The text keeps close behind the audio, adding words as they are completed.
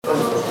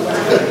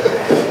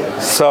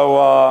So,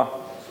 a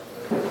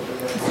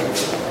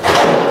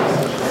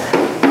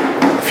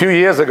few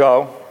years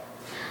ago,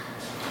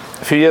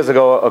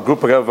 a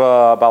group of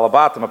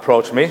Balabatim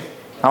approached me. I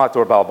don't like the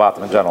word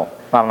Balabatim in general,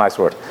 not a nice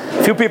word.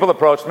 A few people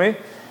approached me,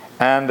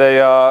 and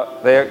they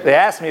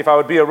asked me if I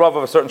would be a Rav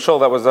of a certain shul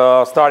that was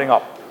starting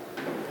up.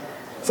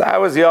 So I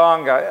was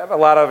young. I have a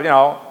lot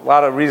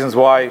of reasons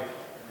why.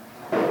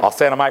 I'll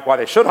say on the mic why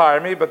they should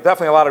hire me, but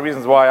definitely a lot of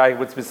reasons why I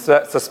would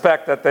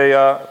suspect that they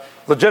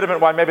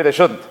legitimate why maybe they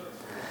shouldn't.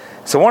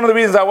 So one of the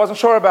reasons I wasn't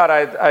sure about,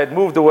 I had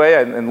moved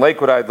away in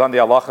Lakewood. I had done the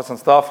halachas and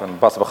stuff, and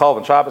Bas B'chal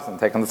and Shabbos, and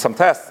taken some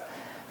tests.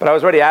 But I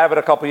was already out of it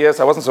a couple of years.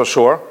 So I wasn't so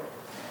sure,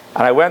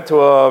 and I went to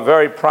a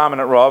very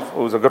prominent Rav,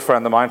 who was a good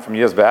friend of mine from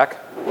years back.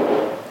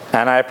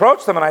 And I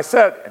approached him, and I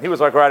said, and he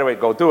was like, right away,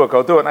 go do it.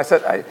 And I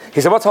said,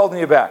 he said, what's holding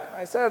you back?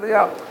 I said,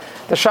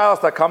 the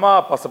shalos that come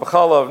up, Bas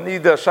B'chal of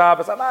Nida,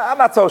 Shabbos, I'm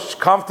not so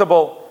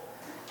comfortable.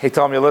 He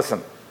told me,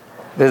 listen,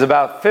 there's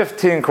about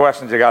 15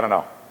 questions you got to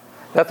know.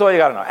 That's all you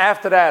got to know.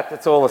 After that,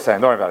 it's all the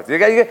same. Don't worry about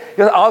it.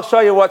 I'll show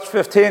you what's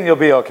 15, you'll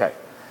be okay.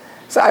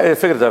 So I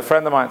figured it's a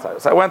friend of mine.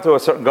 So I went to a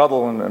certain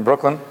gadol in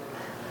Brooklyn,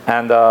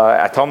 and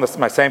I told him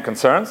my same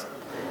concerns.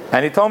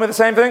 And he told me the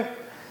same thing.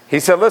 He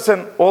said,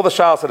 listen, all the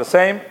shalos are the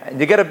same, and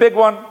you get a big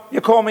one,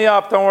 you call me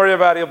up, don't worry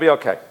about it, you'll be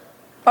okay.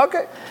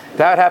 Okay.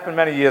 That happened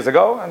many years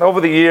ago, and over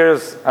the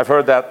years, I've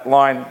heard that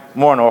line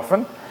more and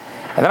often.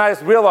 And then I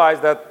just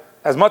realized that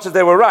as much as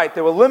they were right,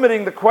 they were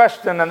limiting the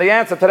question and the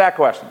answer to that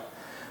question.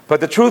 But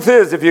the truth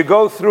is, if you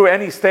go through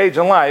any stage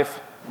in life,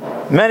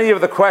 many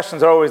of the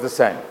questions are always the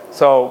same.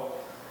 So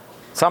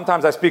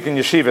sometimes I speak in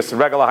yeshivas, in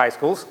regular high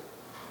schools,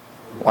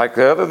 like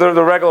the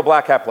regular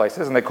black hat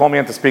places, and they call me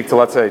in to speak to,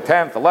 let's say,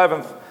 10th,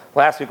 11th.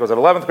 Last week was an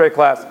 11th grade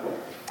class.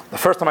 The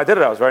first time I did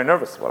it, I was very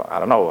nervous. Well, I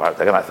don't know,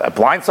 they're going to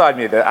blindside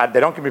me. They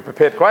don't give me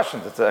prepared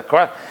questions.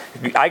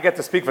 I get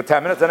to speak for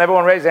 10 minutes, and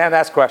everyone raises their hand and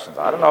asks questions.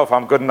 I don't know if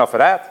I'm good enough for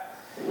that.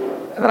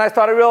 And then I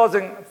started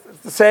realizing it's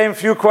the same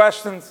few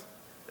questions.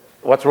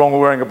 What's wrong with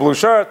wearing a blue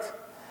shirt?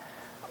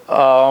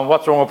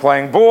 What's wrong with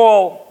playing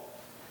ball?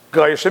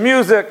 Goyish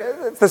music?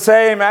 It's the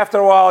same. After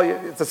a while,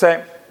 it's the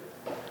same.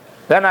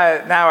 Then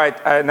now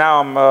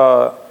I'm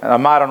in a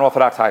modern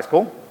Orthodox high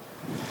school,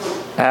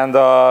 and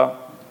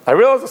I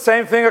realize the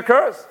same thing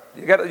occurs.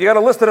 You got a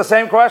list of the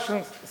same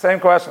questions.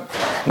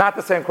 Not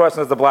the same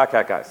questions as the black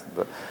hat guys.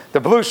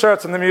 The blue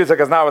shirts and the music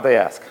is not what they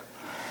ask.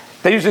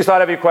 They usually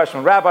start every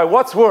question, Rabbi,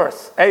 what's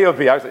worse, A or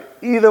B? I say,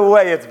 either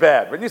way, it's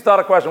bad. When you start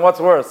a question, what's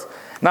worse?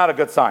 Not a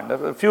good sign.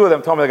 A few of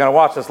them told me they're going to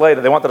watch this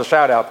later. They wanted a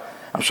shout out.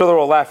 I'm sure they're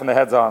all laughing their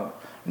heads on,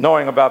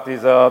 knowing about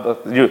these.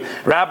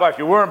 Rabbi, if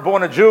you weren't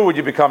born a Jew, would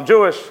you become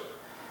Jewish?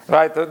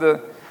 Right?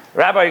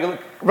 Rabbi,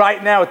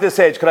 right now at this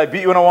age, could I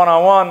beat you in a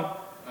one-on-one?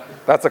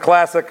 That's a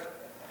classic.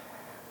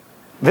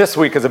 This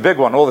week is a big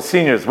one. All the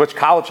seniors, which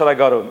college should I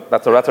go to?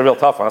 That's a real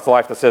tough one. That's a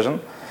life decision.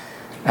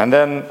 And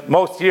then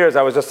most years,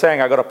 I was just saying,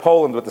 I go to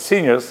Poland with the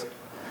seniors.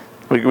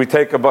 We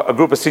take a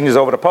group of seniors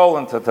over to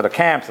Poland, to the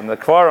camps and the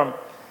kvarim.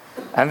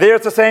 And there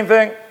it's the same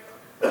thing.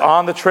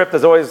 On the trip,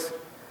 there's always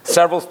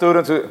several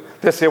students.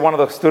 This year, one of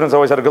the students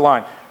always had a good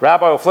line.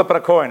 Rabbi, we're flipping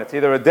a coin. It's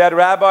either a dead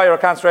rabbi or a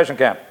concentration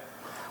camp.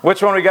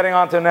 Which one are we getting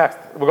on to next?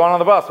 We're going on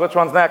the bus. Which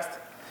one's next?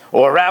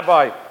 Or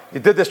Rabbi, you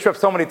did this trip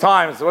so many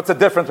times. What's the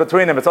difference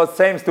between them? It's all the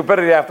same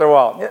stupidity after a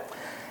while. Yeah.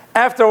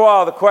 After a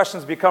while, the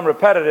questions become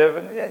repetitive,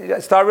 and you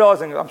start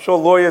realizing, I'm sure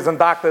lawyers and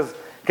doctors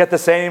get the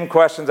same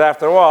questions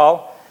after a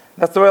while.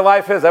 That's the way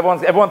life is.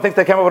 Everyone thinks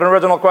they came up with an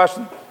original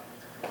question.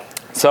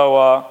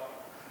 So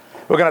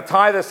we're going to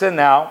tie this in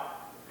now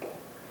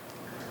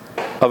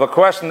of a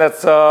question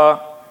that's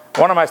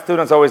one of my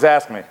students always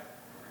ask me.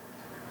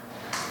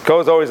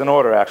 Goes always in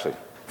order, actually.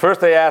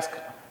 First they ask,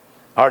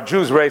 are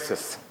Jews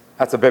racist?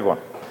 That's a big one.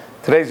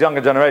 Today's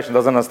younger generation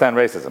doesn't understand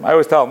racism. I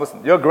always tell them,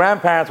 listen, your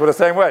grandparents were the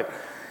same way.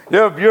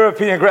 Your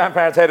European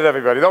grandparents hated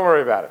everybody. Don't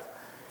worry about it.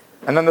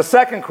 And then the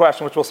second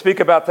question, which we'll speak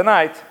about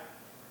tonight,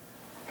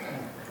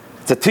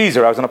 it's a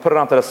teaser. I was going to put it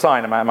onto the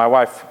sign, and my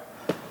wife,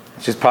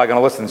 she's probably going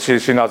to listen.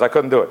 She knows I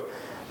couldn't do it.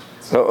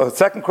 So the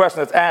second question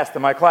that's asked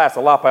in my class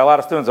a lot by a lot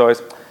of students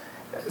always,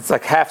 it's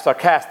like half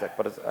sarcastic,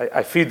 but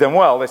I feed them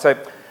well. They say,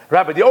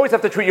 Rabbi, do you always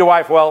have to treat your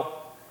wife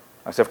well?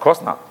 I say, of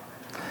course not.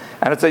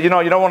 And it's you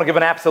don't want to give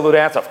an absolute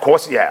answer. Of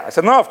course, yeah. I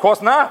said, no, of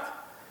course not.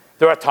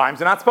 There are times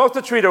you're not supposed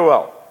to treat her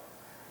well.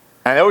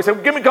 And they always say,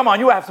 come on,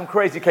 you have some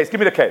crazy case. Give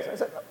me the case. I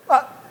said,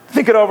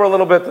 think it over a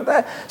little bit.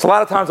 So a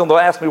lot of times when they'll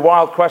ask me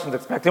wild questions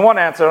expecting one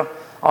answer,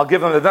 I'll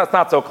give them that's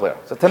not so clear.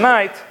 So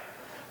tonight,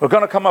 we're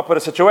going to come up with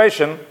a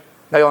situation.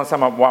 Now you'll understand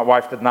my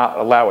wife did not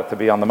allow it to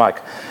be on the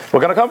mic.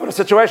 We're going to come up with a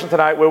situation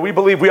tonight where we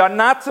believe we are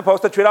not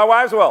supposed to treat our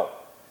wives well.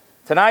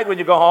 Tonight, when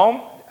you go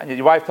home, and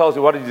your wife tells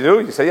you, what did you do?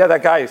 You say, yeah,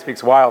 that guy, he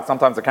speaks wild.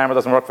 Sometimes the camera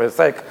doesn't work for his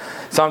sake.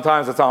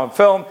 Sometimes it's on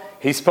film.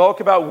 He spoke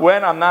about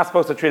when I'm not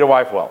supposed to treat a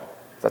wife well.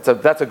 That's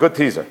a good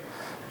teaser.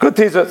 Good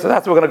teaser, so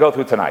that's what we're going to go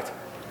through tonight.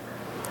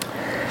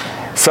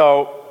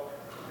 So,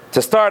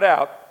 to start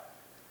out,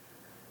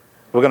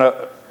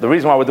 the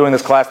reason why we're doing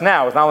this class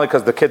now is not only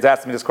because the kids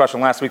asked me this question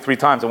last week 3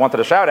 times and wanted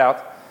a shout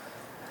out,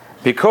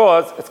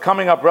 because it's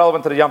coming up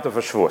relevant to the Yom Tov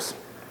of Shavuos.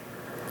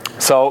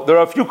 So there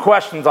are a few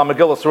questions on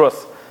Megillas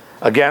Rus.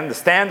 Again, the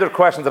standard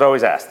questions that are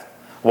always asked.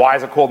 Why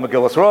is it called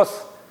Megillas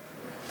Rus?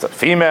 It's a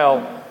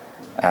female,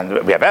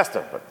 and we have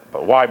Esther,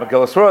 but why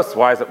Megillas Rus?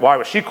 Why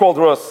was she called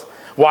Rus?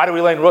 Why do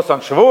we learn Rus on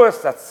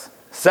Shavuos? That's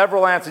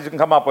several answers you can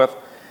come up with.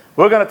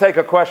 We're going to take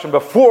a question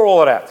before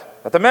all of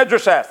that the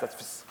Medrash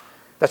asked.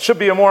 That should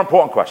be a more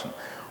important question.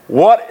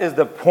 What is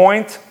the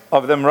point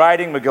of them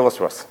writing Megillas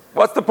Rus?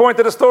 What's the point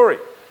of the story?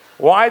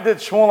 Why did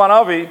Shmuel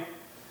Hanavi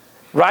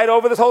write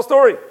over this whole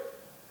story?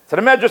 So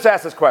the Medrash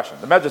asked this question.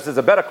 The Medrash is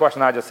a better question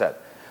than I just said.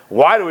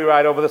 Why do we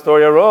write over the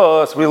story of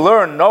Rus? We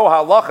learn no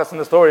halachas in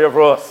the story of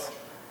Rus.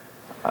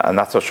 I'm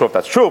not so sure if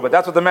that's true, but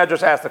that's what the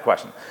Medrash asked the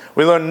question.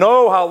 We learn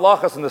no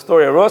halachas in the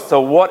story of Rus,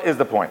 so what is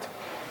the point?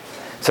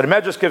 So the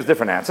Medrash gives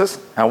different answers,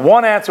 and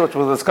one answer which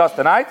we'll discuss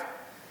tonight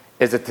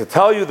is to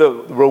tell you the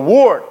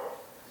reward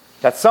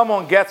that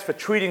someone gets for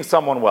treating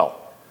someone well.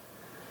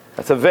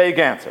 That's a vague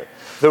answer.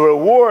 The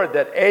reward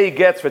that A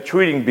gets for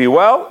treating B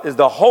well is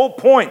the whole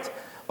point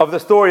of the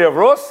story of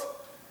Rus,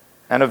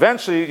 and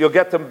eventually you'll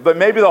get to, but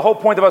maybe the whole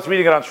point of us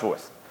reading it on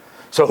Shavuos.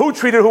 So who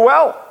treated who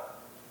well?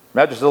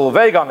 Medrash is a little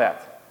vague on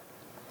that.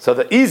 So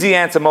the easy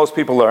answer most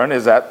people learn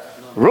is that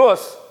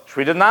Rus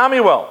treated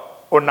Nami well,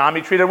 or Nami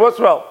treated Rus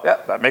well.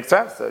 Yeah, that makes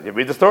sense. You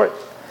read the story.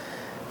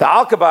 The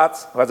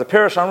Al-Kabatz, who has a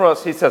Pirish on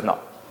Rus, he says no.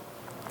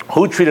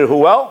 Who treated who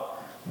well?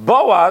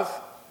 Boaz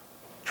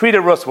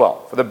treated Rus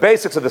well. For the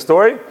basics of the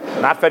story,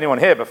 not for anyone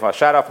here, but for a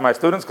shout out for my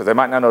students, because they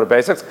might not know the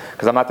basics,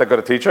 because I'm not that good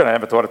a teacher and I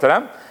never taught it to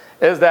them,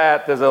 is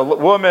that there's a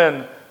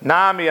woman,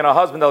 Nami, and her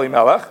husband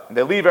Elimelech, and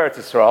they leave Eretz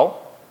Yisrael.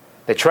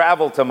 They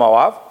travel to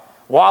Moab.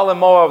 While in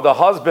Moab, the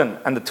husband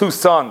and the two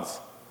sons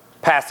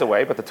pass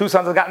away, but the two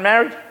sons have gotten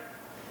married.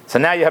 So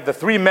now you have the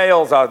three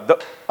males are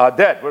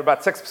dead. We're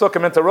about 6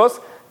 psukim into Rus.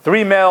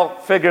 3 male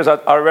figures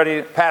are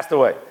already passed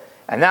away.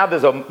 And now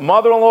there's a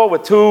mother-in-law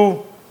with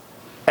 2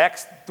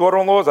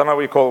 ex-daughter-in-laws. I don't know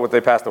what you call it, what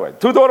they passed away.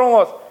 2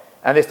 daughter-in-laws.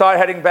 And they start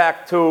heading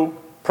back to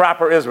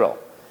proper Israel.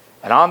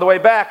 And on the way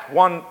back,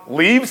 one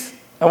leaves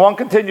and one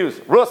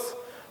continues. Rus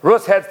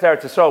heads to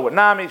Eretz Yisrael with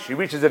Nami. She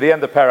reaches at the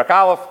end of Parak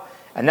Aleph.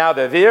 And now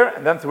they're there.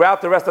 And then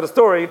throughout the rest of the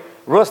story,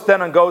 Rus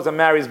then goes and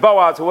marries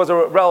Boaz, who was a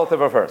relative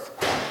of hers.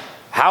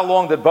 How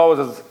long did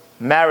Boaz's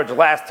marriage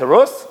last to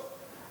Rus?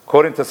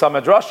 According to some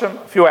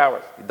Midrashim, a few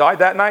hours. He died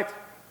that night.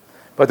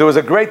 But there was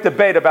a great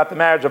debate about the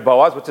marriage of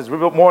Boaz, which is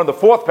more in the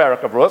 4th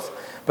parak of Rus,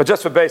 but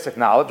just for basic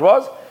knowledge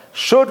was,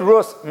 should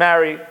Rus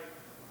marry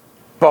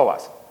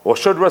Boaz? Or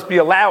should Rus be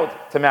allowed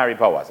to marry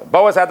Boaz? And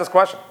Boaz had this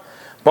question.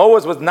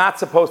 Boaz was not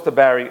supposed to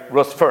marry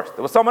Rus first.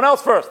 There was someone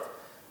else first.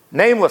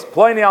 Nameless,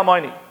 Pliny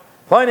Almoni.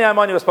 Pliny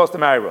Almoni was supposed to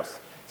marry Rus.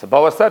 So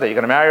Boaz said, are you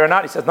going to marry her or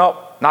not? He says,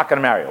 no, not going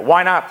to marry her.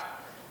 Why not?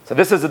 So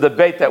this is a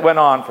debate that went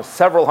on for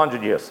several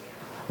hundred years.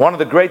 One of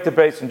the great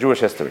debates in Jewish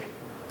history.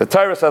 The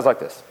Torah says like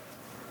this.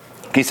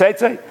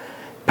 Kiseitze,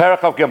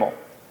 Perach of Gimel.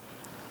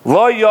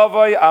 Lo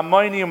yovoi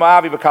Ammoni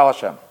u'Moabi b'kal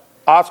Hashem.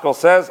 Article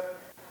says,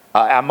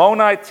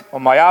 Ammonite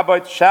or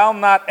Moabite shall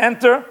not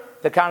enter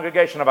the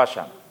congregation of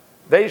Hashem.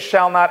 They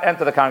shall not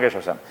enter the congregation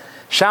of Hashem.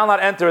 Shall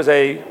not enter is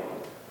a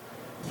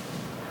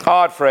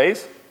odd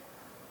phrase,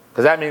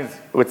 because that means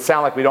it would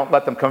sound like we don't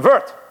let them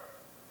convert.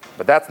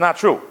 But that's not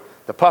true.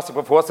 The pasuk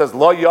before says,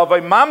 Lo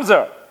yovoi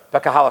mamzer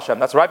b'kahal Hashem.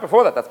 That's right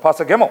before that. That's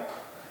pasuk Gimel.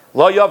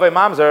 Lo yovoi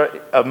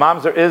mamzer.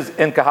 Mamzer is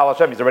in kahal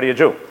Hashem. He's already a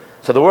Jew.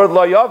 So the word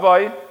lo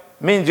yovoi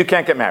means you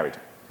can't get married.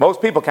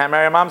 Most people can't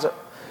marry a mamzer.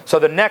 So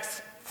the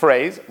next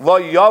phrase, Lo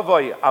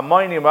yovoi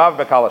Ammoni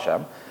u'Moabi b'kahal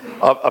Hashem,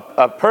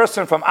 a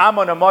person from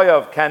Ammon and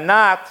Moav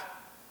cannot,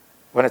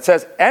 when it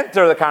says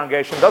enter the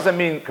congregation, doesn't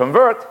mean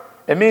convert.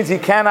 It means he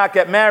cannot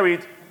get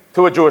married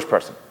to a Jewish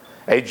person.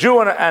 A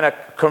Jew and a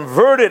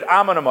converted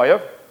Ammon and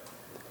Moav,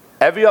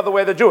 every other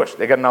way they're Jewish.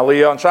 They get an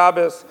aliyah on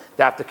Shabbos,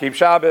 they have to keep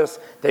Shabbos,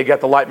 they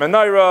get the light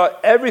menorah,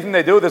 everything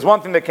they do, there's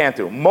one thing they can't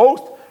do.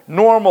 Most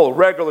normal,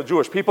 regular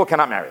Jewish people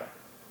cannot marry them.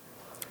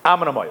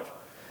 Ammon and Moav.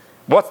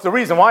 What's the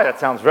reason why? That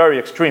sounds very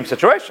extreme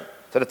situation.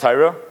 So the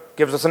Torah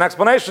gives us an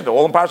explanation to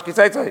all in Parshas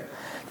Kiseitze.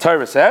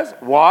 Torah says,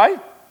 why?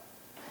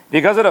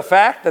 Because of the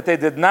fact that they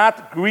did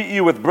not greet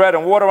you with bread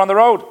and water on the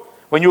road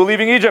when you were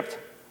leaving Egypt.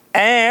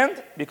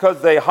 And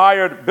because they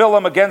hired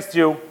Bilam against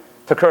you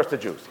to curse the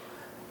Jews.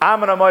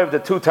 Ammon and Moav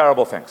did 2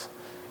 terrible things.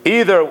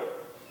 Either,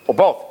 or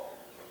both.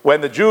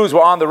 When the Jews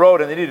were on the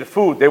road and they needed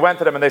food, they went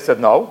to them and they said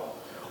no.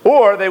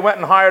 Or they went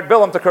and hired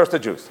Bilam to curse the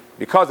Jews.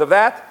 Because of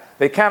that,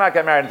 they cannot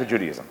get married into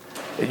Judaism.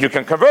 You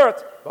can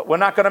convert, but we're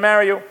not going to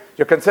marry you.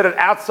 You're considered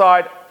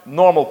outside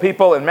normal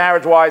people in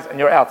marriage-wise, and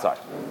you're outside.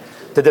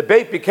 The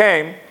debate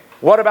became,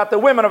 what about the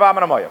women of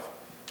Ammon and Moav?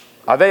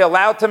 Are they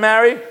allowed to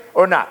marry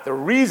or not? The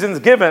reasons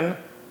given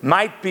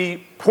might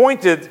be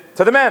pointed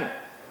to the men.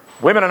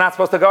 Women are not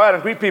supposed to go out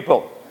and greet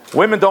people.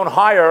 Women don't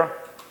hire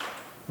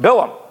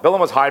Bilam. Bilam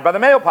was hired by the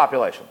male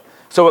population.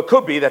 So it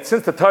could be that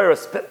since the Torah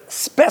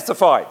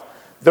specified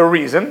the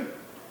reason,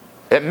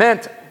 it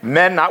meant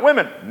men, not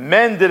women.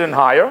 Men didn't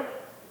hire.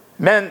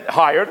 Men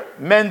hired.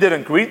 Men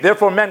didn't greet.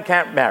 Therefore, men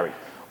can't marry.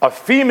 A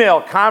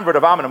female convert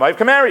of Ammon and Moav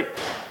can marry.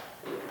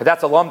 But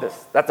that's a lumdus.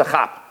 That's a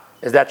chap.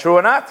 Is that true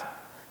or not?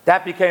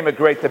 That became a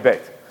great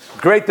debate.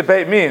 Great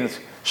debate means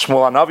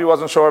Shmuel HaNavi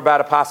wasn't sure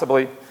about it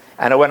possibly,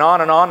 and it went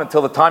on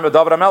until the time of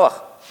David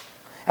HaMelech.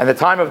 And the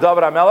time of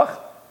David HaMelech,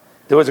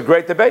 there was a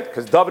great debate,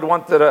 because David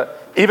wanted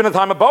even the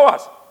time of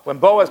Boaz, when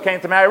Boaz came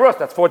to marry Ruth,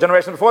 that's 4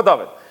 generations before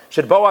David.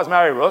 Should Boaz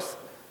marry Ruth?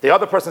 The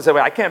other person said,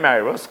 wait, I can't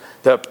marry Ruth.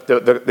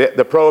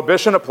 The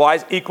prohibition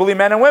applies equally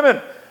men and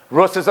women.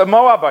 Ruth is a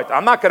Moabite.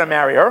 I'm not going to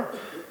marry her.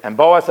 And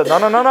Boaz said,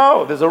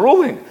 no. There's a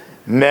ruling.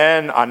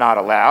 Men are not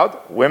allowed.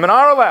 Women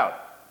are allowed.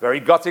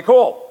 Very gutsy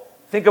call.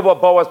 Think of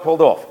what Boaz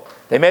pulled off.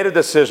 They made a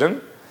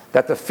decision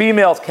that the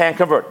females can't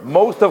convert.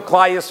 Most of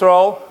Klal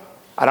Yisrael,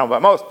 I don't know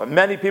about most, but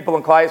many people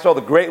in Klal Yisrael,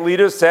 the great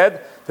leaders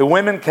said the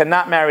women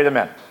cannot marry the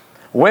men.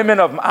 Women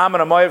of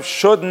Ammon and Moav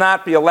should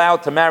not be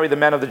allowed to marry the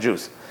men of the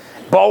Jews.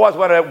 Boaz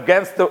went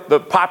against the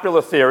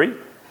popular theory.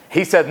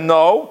 He said,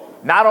 no,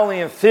 not only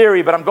in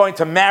theory, but I'm going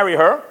to marry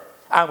her.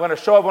 I'm going to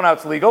show everyone how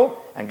it's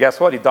legal. And guess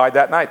what? He died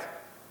that night.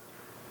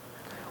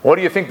 What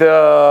do you think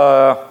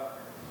the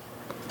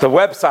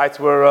websites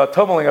were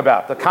tumbling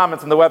about, the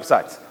comments in the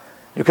websites?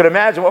 You could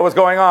imagine what was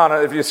going on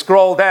if you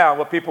scroll down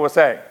what people were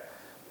saying.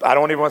 I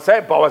don't even want to say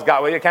it. Boaz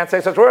got away. You can't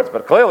say such words.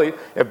 But clearly,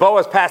 if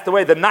Boaz passed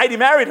away the night he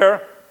married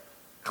her,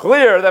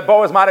 clear that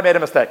Boaz might have made a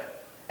mistake.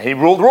 And he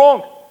ruled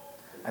wrong.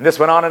 And this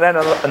went on and then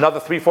another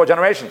 3-4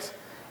 generations.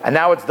 And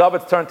now it's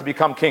David's turn to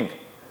become king.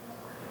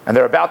 And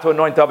they're about to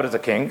anoint David as a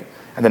king.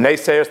 And the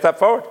naysayers step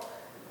forward.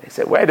 They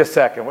say, wait a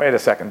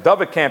second.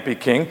 David can't be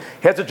king.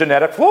 He has a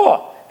genetic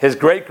flaw. His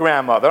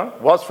great-grandmother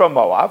was from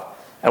Moab.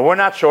 And we're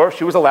not sure if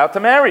she was allowed to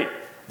marry.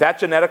 That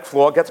genetic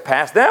flaw gets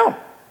passed down.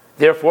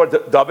 Therefore,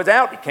 David's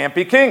out. He can't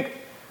be king.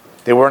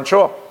 They weren't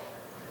sure.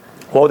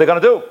 What were they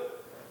going to do?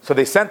 So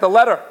they sent a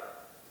letter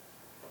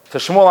to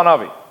Shmuel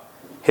HaNavi.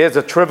 Here's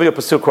a trivial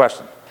pursuit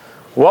question.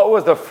 What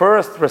was the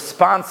first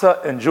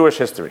responsa in Jewish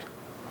history?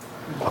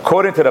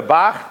 According to the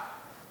Bach,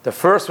 the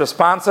first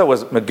responsa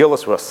was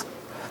Megillus Rus.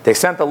 They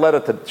sent a letter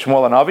to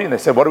Shmuel HaNavi and they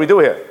said, what do we do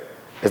here?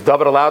 Is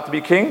David allowed to be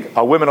king?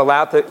 Are women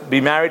allowed to be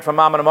married from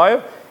Ammon and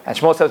Moav? And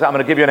Shmuel says, I'm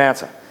going to give you an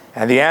answer.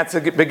 And the answer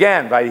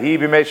began by He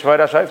b'mei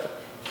shvoid ha'shayfta.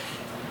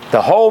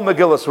 The whole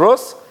Megillus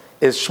Rus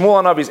is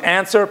Shmuel HaNavi's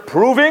answer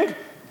proving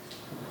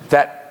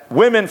that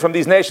women from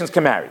these nations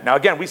can marry. Now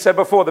again, we said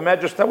before, the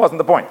Medrash, that wasn't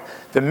the point.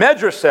 The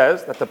Medrash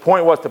says that the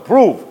point was to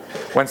prove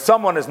when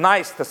someone is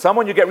nice to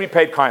someone, you get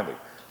repaid kindly.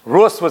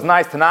 Rus was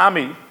nice to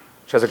Naomi,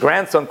 she has a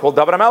grandson called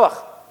David HaMelech.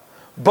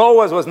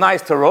 Boaz was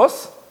nice to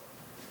Rus,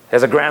 he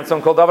has a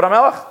grandson called David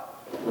HaMelech.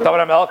 David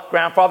HaMelech,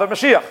 grandfather of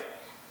Mashiach.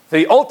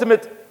 The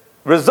ultimate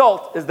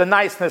result is the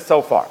niceness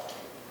so far.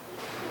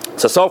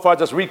 So far,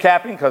 just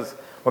recapping, because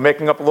we're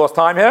making up a lost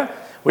time here,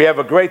 we have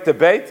a great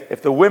debate.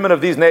 If the women of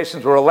these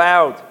nations were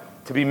allowed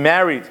to be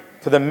married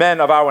to the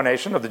men of our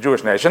nation, of the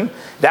Jewish nation,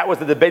 that was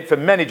the debate for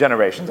many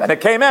generations. And it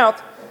came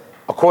out,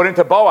 according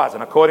to Boaz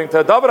and according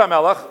to David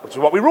HaMelech, which is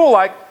what we rule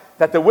like,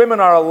 that the women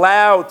are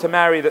allowed to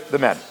marry the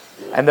men.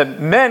 And the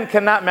men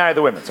cannot marry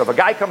the women. So if a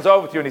guy comes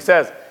over to you and he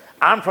says,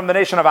 I'm from the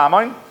nation of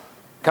Ammon,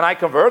 can I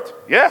convert?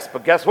 Yes,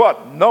 but guess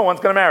what? No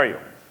one's going to marry you.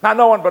 Not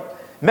no one, but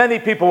many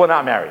people will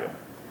not marry you.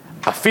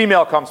 A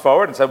female comes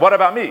forward and says, what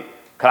about me?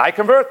 Can I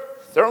convert?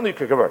 Certainly you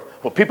could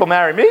convert. Will people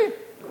marry me?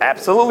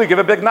 Absolutely. Give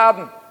a big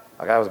nod.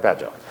 Okay, that was a bad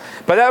joke.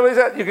 But that was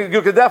it.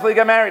 You could definitely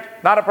get married.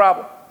 Not a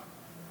problem.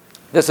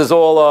 This is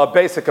all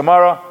basic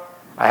Gemara.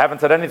 I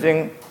haven't said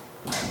anything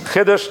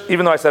chiddush,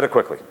 even though I said it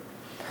quickly.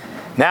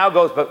 Now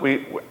goes, but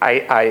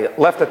I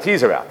left a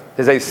teaser out.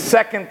 There's a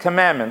second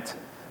commandment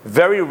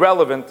very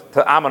relevant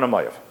to Ammon and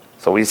Moav.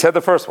 So we said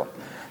the first one.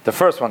 The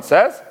first one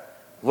says,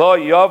 Lo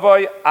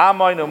yavoy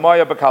Ammon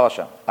u'Moav b'kal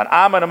Hashem. An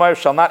Ammon and Moav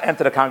shall not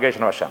enter the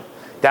congregation of Hashem.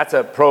 That's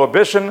a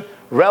prohibition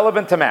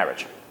relevant to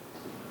marriage.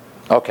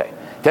 Okay.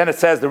 Then it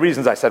says the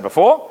reasons I said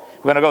before.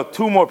 We're going to go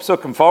 2 more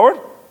psukim forward.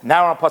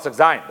 Now we're on Pasuk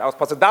Zayin. That was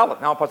Pasuk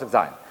Dalet. Now on Pasuk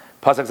Zayin.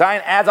 Pasuk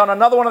Zayin adds on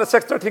another one of the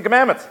 613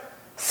 commandments.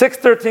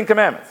 613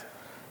 commandments.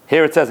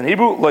 Here it says in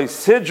Hebrew, Lo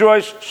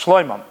yisidrosh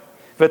shloimam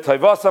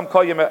v'toivosam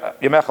kol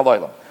yemei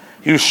chalolim.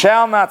 You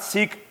shall not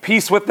seek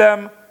peace with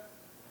them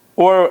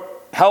or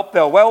help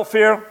their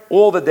welfare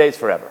all the days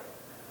forever.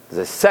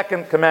 There's a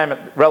second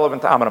commandment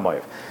relevant to Ammon and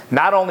Moav.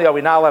 Not only are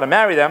we not allowed to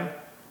marry them,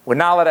 we're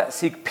not allowed to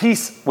seek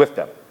peace with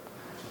them.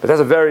 But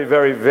that's a very,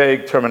 very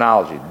vague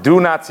terminology. Do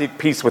not seek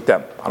peace with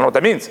them. I don't know what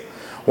that means.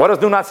 What does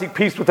do not seek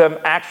peace with them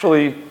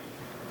actually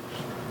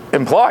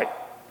imply?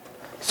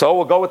 So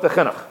we'll go with the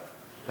Chinuch.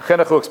 The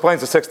Chinuch who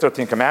explains the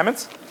 613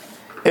 commandments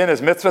in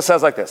his mitzvah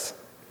says like this.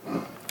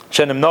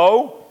 Shenim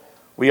no,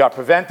 we are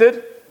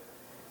prevented,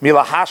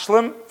 mila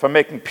hashlim, from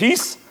making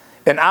peace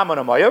in Ammon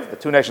and Moav, the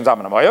 2 nations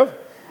Ammon and Moav,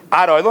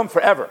 ad olam,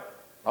 forever.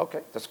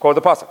 Okay, let's quote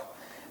the pasuk.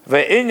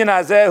 Ve'inyan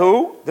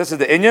azehu, this is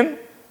the inyan,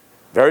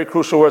 very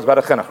crucial words by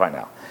the Chinuch right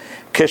now.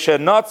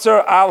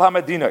 Kishenotzer al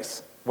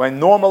hamedinos, when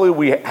normally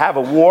we have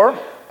a war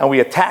and we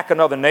attack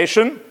another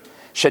nation,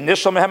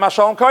 shenishal mehem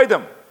hashalom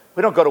kaidem.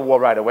 We don't go to war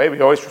right away. We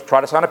always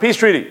try to sign a peace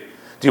treaty.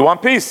 Do you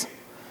want peace?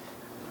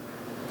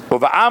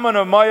 Ammon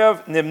and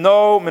Moav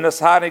nimno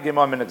minashani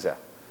gimon minigzeh.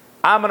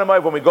 Ammon and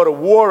Moav, when we go to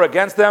war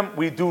against them,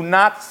 we do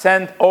not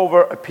send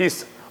over a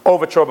peace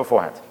overture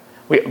beforehand.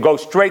 We go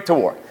straight to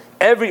war.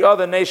 Every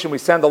other nation we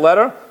send a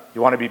letter,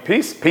 you want to be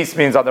peace? Peace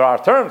means under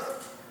our terms.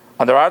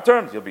 Under our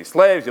terms, you'll be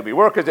slaves, you'll be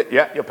workers,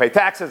 yeah, you'll pay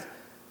taxes.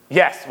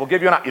 Yes, we'll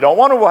give you an. You don't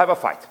want to, we'll have a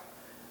fight.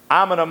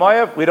 Ammon and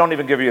Moav, we don't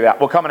even give you that.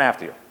 We're coming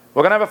after you.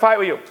 We're going to have a fight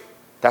with you.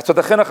 That's what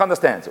the chinuch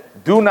understands.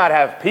 Do not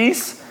have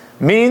peace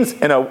means,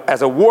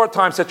 as a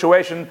wartime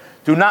situation,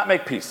 do not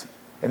make peace.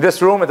 In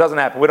this room, it doesn't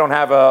happen. We don't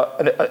have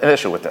an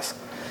issue with this.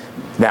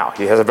 Now,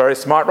 he has a very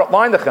smart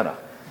line, the chinuch.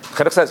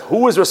 The chinuch says,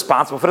 who is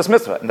responsible for this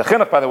mitzvah? And the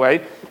chinuch, by the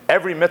way,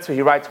 every mitzvah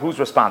he writes, who's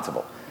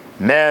responsible?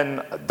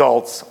 Men,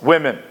 adults,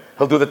 women.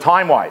 He'll do the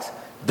time-wise.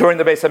 During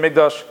the Beis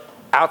HaMikdash,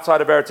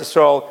 outside of Eretz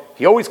Yisrael,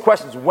 he always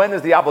questions, when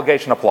does the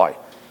obligation apply?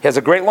 He has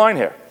a great line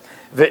here.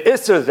 The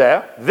Isser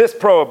there, this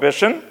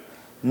prohibition,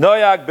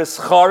 Noyag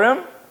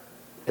B'scharim,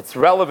 it's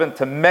relevant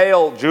to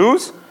male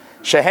Jews,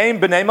 Sheheim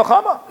B'nei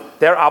Milchama,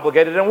 they're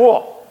obligated in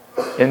war.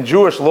 In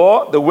Jewish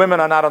law, the women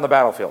are not on the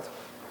battlefield.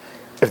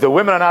 If the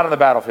women are not on the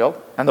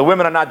battlefield, and the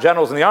women are not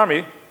generals in the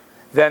army,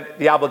 then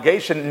the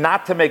obligation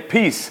not to make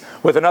peace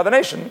with another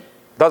nation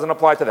doesn't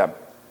apply to them.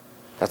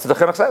 That's what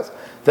the chinuch says.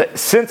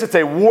 Since it's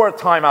a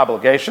wartime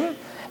obligation,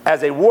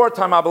 as a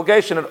wartime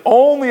obligation, it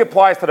only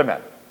applies to the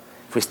men.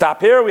 If we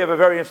stop here, we have a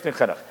very interesting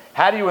chinuch.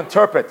 How do you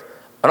interpret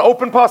an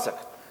open pasuk?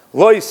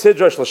 Lo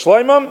yisidrosh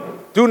l'shloimim,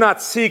 do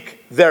not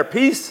seek their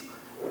peace,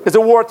 is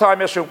a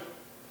wartime issue.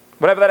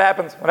 Whenever that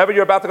happens, whenever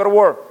you're about to go to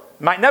war,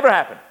 it might never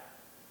happen.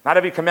 Not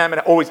every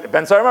commandment always,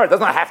 Ben Saramar, it does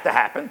not have to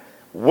happen.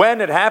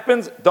 When it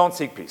happens, don't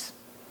seek peace.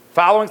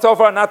 Following so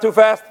far, not too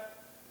fast?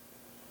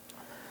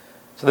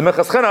 So the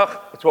Minchas Chinuch,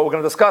 it's what we're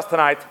going to discuss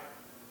tonight,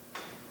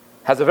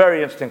 has a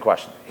very interesting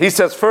question. He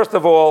says, first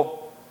of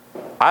all,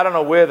 I don't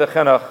know where the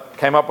Chinuch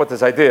came up with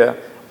this idea,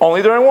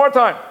 only during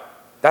wartime.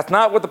 That's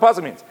not what the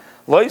pasuk means.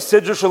 Lo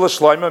yisidru shel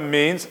shloimim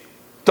means,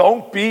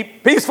 don't be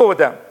peaceful with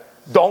them.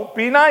 Don't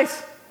be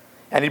nice.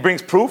 And he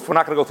brings proof, we're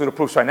not going to go through the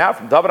proofs right now,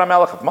 from David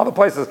HaMelech, from other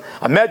places,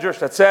 a medrash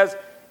that says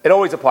it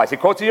always applies. He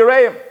quotes the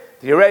Yereim.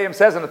 The Yereim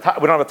says, we don't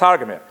have a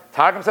Targum here.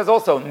 Targum says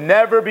also,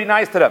 never be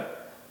nice to them.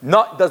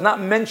 Does not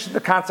mention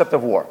the concept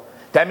of war.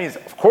 That means,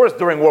 of course,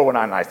 during war we're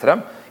not nice to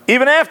them.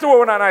 Even after war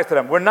we're not nice to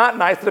them. We're not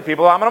nice to the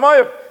people of Ammon and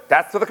Moav.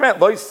 That's the command.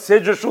 Lo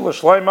yisidru shel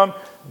shloimim,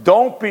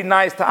 don't be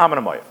nice to Ammon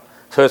and Moav.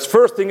 So his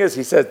first thing is,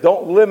 he says,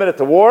 don't limit it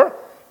to war,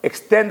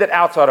 extend it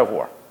outside of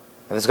war.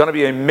 And there's going to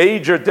be a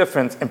major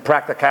difference in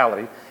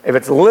practicality if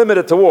it's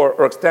limited to war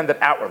or extended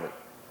outwardly.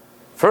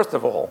 First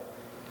of all,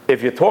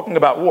 if you're talking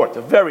about war, it's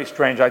a very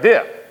strange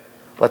idea.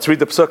 Let's read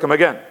the psukim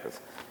again.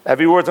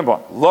 Every word's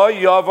important. Lo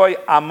yavoi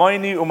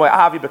amoini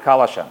u'moavi b'kal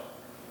Hashem.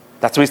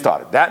 That's where we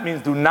started. That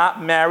means do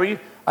not marry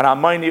an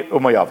amoini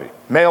u'moavi.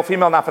 Male,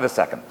 female, not for the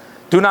second.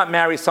 Do not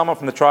marry someone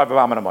from the tribe of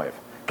Ammon and Moav.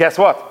 Guess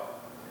what?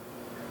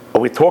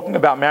 Are we talking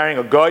about marrying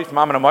a goy from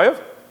Ammon and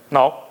Moav?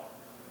 No.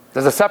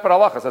 There's a separate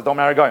halacha that says don't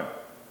marry goyim.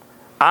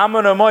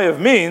 Ammon and Moav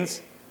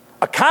means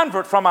a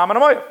convert from Ammon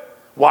and Moav.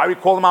 Why we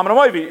call them Ammon and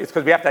Moav? It's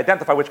because we have to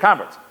identify which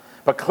converts.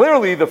 But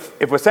clearly,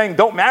 if we're saying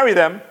don't marry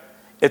them,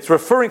 it's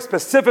referring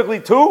specifically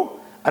to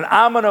an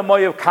Ammon and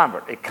Moav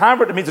convert. A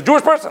convert, it means a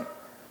Jewish person.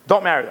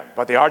 Don't marry them,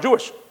 but they are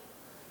Jewish.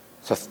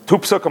 So two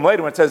psukim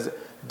later, when it says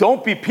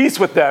don't be peace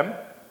with them,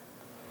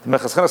 the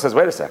Minchas Chinuch says,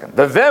 wait a second.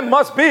 The them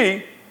must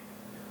be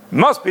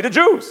the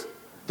Jews.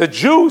 The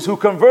Jews who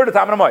converted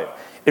to Ammon and Moav.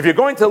 If you're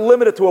going to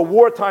limit it to a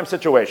wartime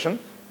situation,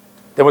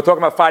 then we're talking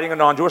about fighting a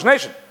non-Jewish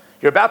nation.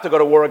 You're about to go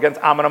to war against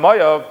Ammon and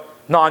Moav,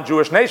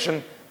 non-Jewish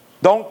nation.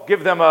 Don't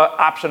give them an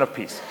option of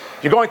peace.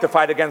 You're going to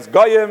fight against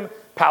Goyim,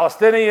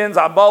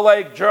 Palestinians,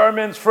 Amalek,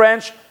 Germans,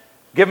 French.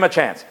 Give them a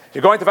chance.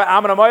 You're going to fight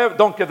Ammon and Moav,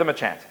 don't give them a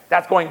chance.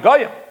 That's going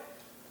Goyim.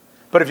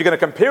 But if you're going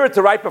to compare it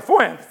to right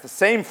beforehand, it's the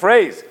same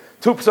phrase,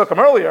 two psukim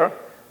earlier,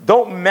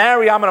 don't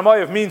marry Ammon and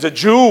Moav means a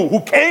Jew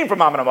who came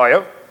from Ammon and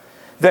Moav,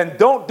 then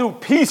don't do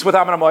peace with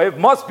Ammon and Moav,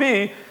 must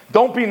be,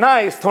 don't be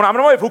nice to an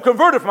Ammon and Moav who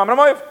converted from Ammon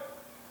and Moav.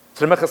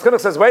 So the Minchas Chinuch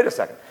says, wait a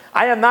second.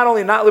 I am not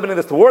only not limiting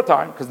this to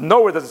wartime, because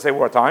nowhere does it say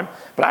wartime,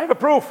 but I have a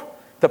proof.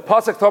 The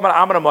pasuk talking about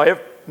Ammon and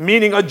Moav,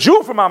 meaning a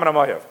Jew from Ammon and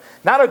Moav.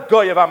 Not a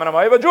goy of Ammon and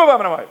Moav, a Jew of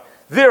Ammon and Moav.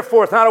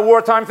 Therefore, it's not a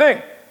wartime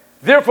thing.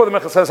 Therefore, the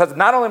Minchas Chinuch says,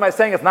 not only am I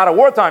saying it's not a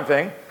wartime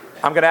thing,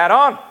 I'm going to add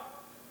on.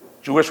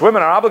 Jewish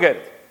women are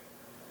obligated.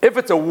 If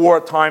it's a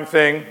wartime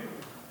thing,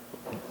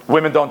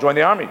 women don't join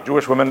the army.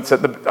 Jewish women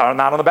are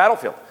not on the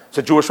battlefield.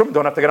 So Jewish women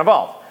don't have to get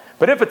involved.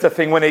 But if it's a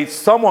thing when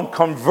someone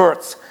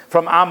converts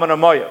from Ammon and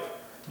Moav,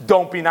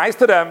 don't be nice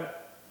to them.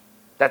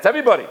 That's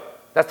everybody.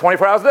 That's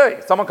 24 hours a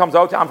day. Someone comes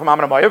out, I'm from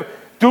Ammon and Moav,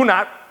 do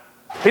not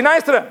be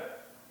nice to them.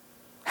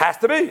 Has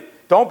to be.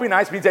 Don't be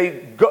nice means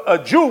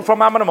a Jew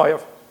from Ammon and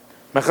Moav.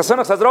 Minchas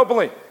Chinuch says it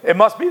openly. It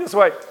must be this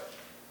way.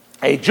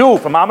 A Jew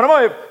from Ammon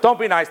and Moav, don't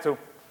be nice to.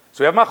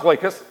 So we have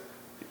machlokes.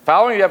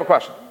 Following, you have a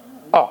question.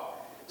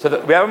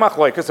 So we have a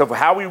machlokes of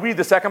how we read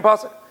the second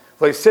pasuk.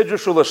 Sidru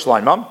shula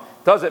shleimam.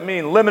 Does it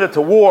mean limited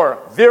to war,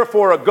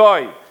 therefore a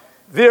guy,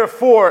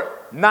 therefore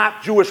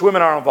not Jewish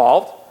women are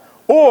involved?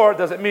 Or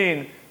does it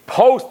mean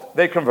post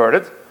they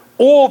converted,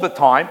 all the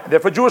time,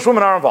 therefore Jewish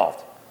women are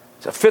involved?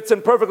 So it fits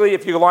in perfectly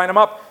if you line them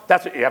up.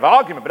 That's what you have an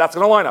argument, but that's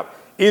going to line up.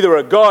 either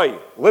a guy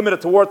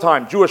limited to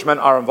wartime, Jewish men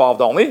are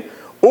involved only,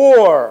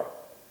 or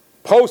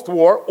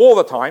post-war, all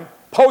the time,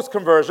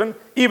 post-conversion,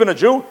 even a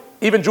Jew,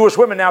 even Jewish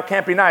women now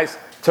can't be nice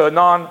to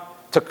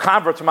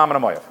converts from Ammon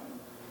and Moav.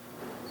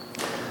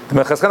 The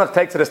Minchas Chinuch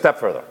takes it a step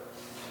further.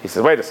 He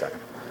says, wait a second.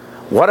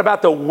 What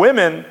about the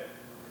women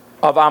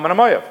of Ammon and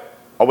Moav?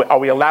 Are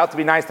we allowed to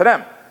be nice to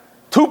them?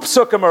 2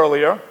 psukim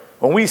earlier,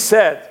 when we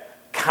said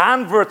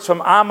converts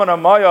from Ammon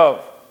and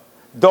Moav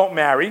don't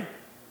marry,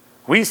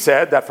 we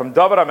said that from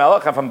David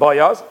HaMelech and from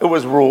Boaz, it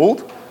was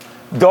ruled,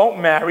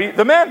 don't marry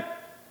the men.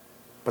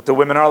 But the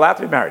women are allowed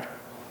to be married.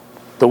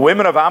 The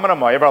women of Ammon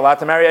and Moav are allowed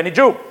to marry any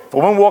Jew. If a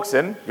woman walks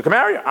in, you can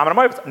marry her. Ammon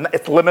and Moav,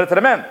 it's limited to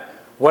the men.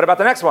 What about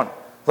the next one?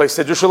 Is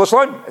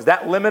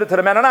that limited to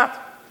the men or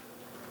not?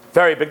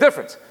 Very big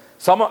difference.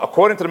 Someone,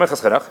 according to the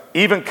Minchas Chinuch,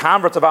 even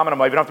converts of Ammon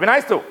and Moav, you don't have to be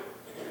nice to.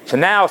 So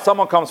now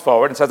someone comes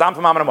forward and says, I'm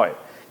from Ammon and Moav.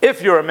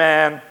 If you're a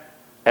man,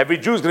 every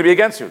Jew is going to be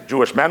against you.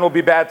 Jewish men will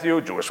be bad to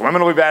you. Jewish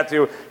women will be bad to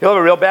you. You'll have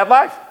a real bad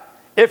life.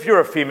 If you're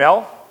a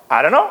female,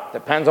 I don't know.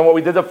 Depends on what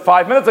we did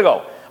 5 minutes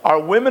ago. Are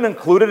women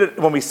included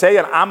when we say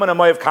an Ammon and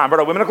Moav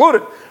convert? Are women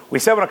included? We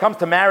said when it comes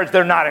to marriage,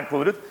 they're not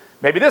included.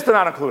 Maybe this they're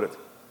not included.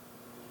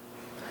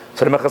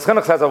 So the Minchas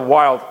Chinuch has a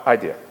wild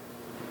idea.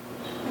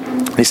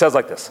 He says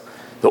like this: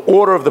 the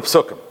order of the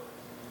psukim,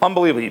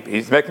 unbelievable.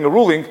 He's making a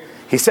ruling.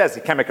 He says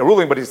he can't make a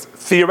ruling, but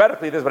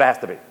theoretically this is what it has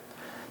to be.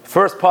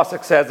 First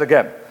pasuk says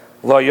again,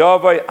 Lo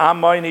yavai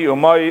Ammoni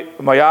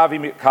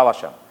u'Moavi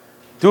kalashem.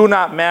 Do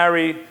not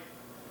marry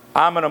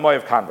Ammon and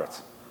Moav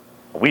converts.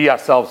 We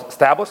ourselves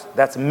established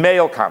that's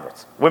male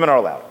converts. Women are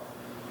allowed.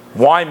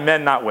 Why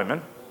men, not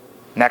women?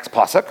 Next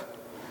pasuk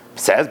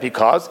says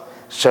because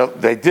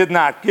they did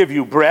not give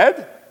you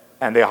bread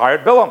and they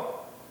hired Bilam.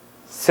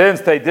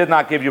 Since they did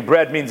not give you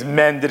bread means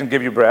men didn't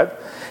give you bread.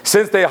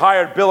 Since they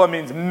hired Bilam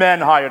means men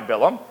hired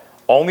Bilam.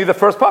 Only the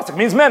first pasuk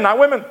means men, not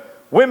women.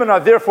 Women are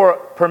therefore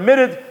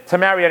permitted to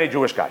marry any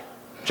Jewish guy.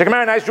 She can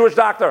marry a nice Jewish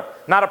doctor,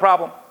 not a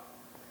problem.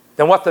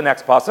 Then what's the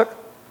next pasuk?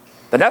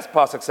 The next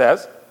pasuk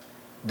says,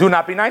 do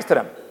not be nice to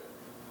them.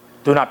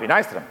 Do not be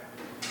nice to them.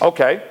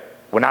 Okay,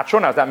 we're not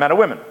sure now, is that men or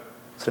women?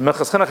 So the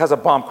Minchas Chinuch has a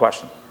bomb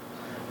question.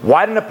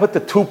 Why didn't it put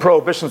the 2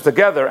 prohibitions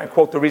together and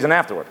quote the reason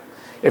afterward?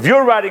 If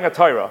you're writing a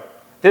Torah,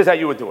 this is how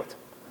you would do it.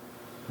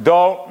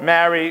 Don't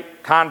marry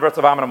converts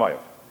of Ammon and Moav.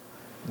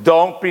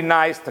 Don't be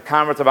nice to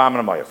converts of Ammon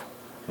and Moav.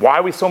 Why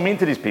are we so mean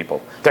to these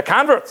people? They're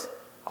converts.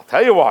 I'll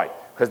tell you why.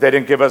 Because they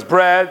didn't give us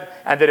bread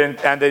and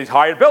they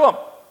hired Bilam.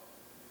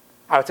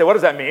 I would say, what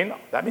does that mean?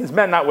 That means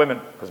men, not women.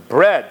 Because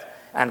bread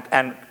and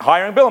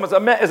hiring Bilam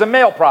is a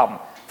male problem.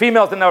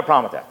 Females didn't have a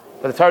problem with that.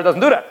 But the Torah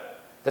doesn't do that.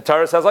 The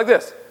Torah says like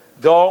this: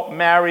 don't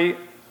marry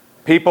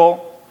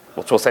people,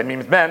 which we'll say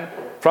means men,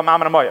 from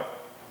Ammon and Moav.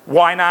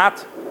 Why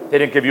not? They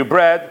didn't give you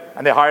bread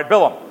and they hired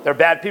Bilam. They're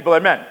bad people,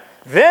 they're men.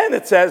 Then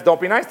it says, don't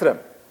be nice to them.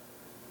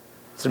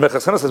 So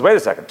Minchas Chinuch says, wait a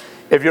second.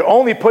 If you're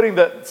only putting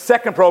the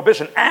second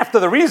prohibition after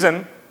the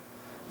reason,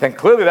 then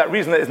clearly that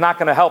reason is not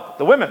going to help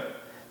the women.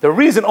 The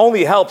reason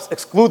only helps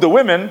exclude the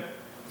women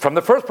from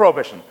the first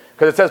prohibition.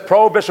 Because it says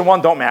prohibition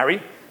 1, don't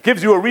marry,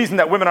 gives you a reason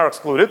that women are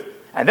excluded,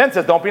 and then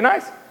says don't be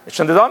nice. It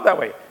shouldn't have done it that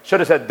way. It should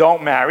have said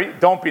don't marry,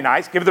 don't be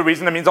nice, give the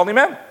reason that means only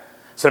men.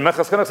 So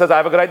Minchas Chinuch says, I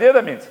have a good idea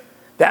that means.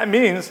 That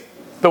means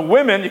the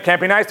women you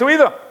can't be nice to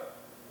either.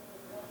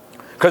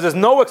 Because there's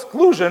no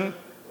exclusion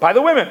by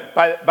the women.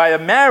 By a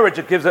marriage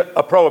it gives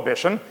a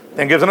prohibition,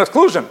 then gives an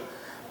exclusion.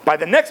 By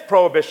the next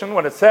prohibition,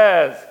 when it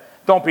says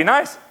don't be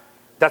nice,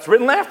 that's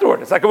written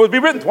afterward. It's like it would be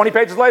written 20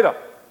 pages later.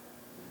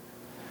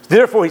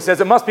 Therefore, he says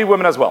it must be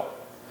women as well.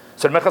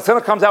 So the Minchas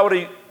Chinuch comes out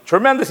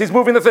with he's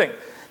moving the thing.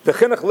 The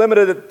Chinuch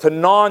limited it to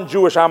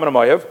non-Jewish Ammon and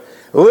Moav,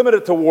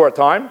 limited to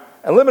wartime,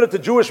 and limited to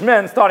Jewish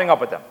men starting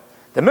up with them.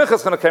 The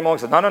Minchas Chinuch came along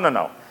and said,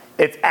 no.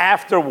 It's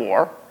after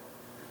war.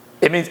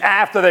 It means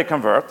after they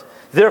convert.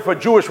 Therefore,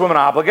 Jewish women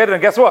are obligated.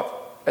 And guess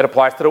what? It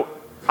applies to the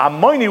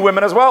Ammoni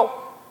women as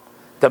well.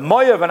 The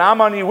Moav and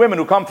Ammoni women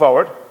who come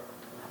forward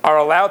are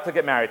allowed to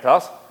get married to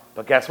us.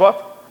 But guess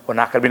what? We're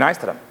not going to be nice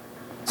to them.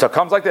 So it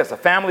comes like this. A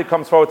family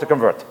comes forward to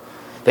convert.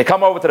 They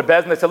come over to the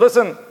Beis and they say,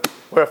 listen,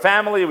 we're a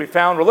family. We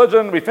found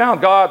religion. We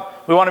found God.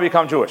 We want to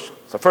become Jewish.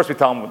 So first we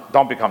tell them,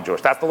 don't become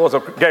Jewish. That's the laws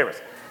of Geras.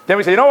 Then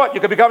we say, you know what? You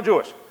can become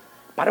Jewish.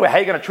 By the way, how are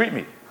you going to treat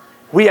me?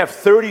 We have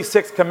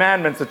 36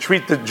 commandments to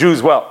treat the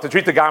Jews well, to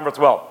treat the converts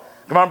well.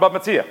 Come on, Bab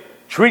Metzia.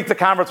 Treat the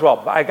converts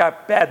well. I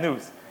got bad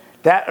news.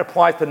 That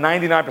applies to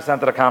 99% of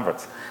the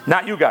converts,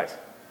 not you guys.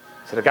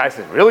 So the guy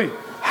says, really?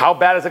 How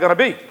bad is it going to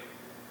be?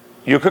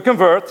 You could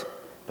convert,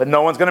 but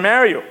no one's going to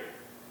marry you.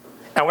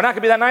 And we're not going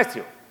to be that nice to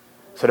you.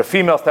 So the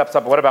female steps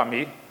up, what about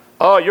me?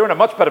 Oh, you're in a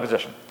much better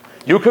position.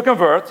 You could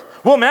convert,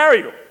 we'll marry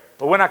you,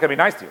 but we're not going to be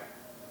nice to you.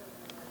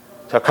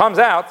 So it comes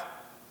out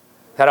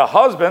that a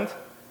husband,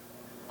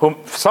 who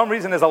for some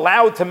reason is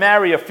allowed to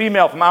marry a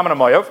female from Ammon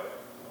and Moav,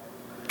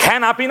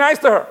 cannot be nice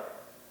to her.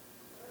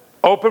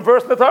 Open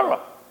verse in the Torah.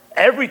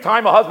 Every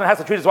time a husband has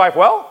to treat his wife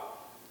well?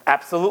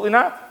 Absolutely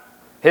not.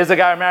 Here's a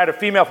guy who married a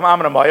female from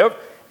Ammon and Moav.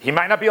 He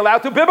might not be allowed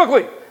to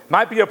biblically.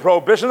 Might be a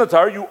prohibition in the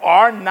Torah. You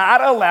are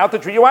not allowed to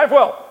treat your wife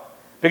well.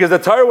 Because the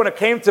Torah, when it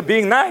came to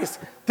being nice,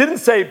 didn't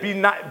say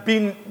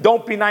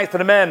don't be nice to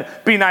the men,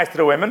 be nice to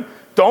the women.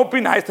 Don't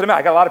be nice to the men.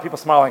 I got a lot of people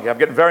smiling here. I'm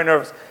getting very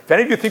nervous. If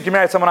any of you think you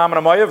married someone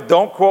Amon Amoyev,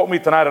 don't quote me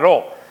tonight at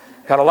all.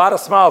 Got a lot of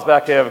smiles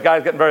back here.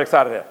 Guys getting very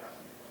excited here.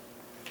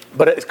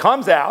 But it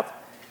comes out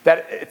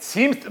that it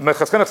seems,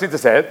 Minchas Chinuch seems to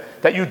say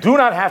it, that you do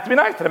not have to be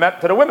nice to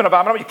the women of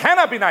Amon Amoyev. You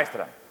cannot be nice to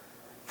them.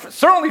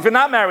 Certainly if you're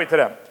not married to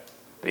them.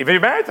 Even if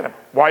you're married to them,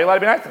 why are you allowed to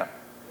be nice to them?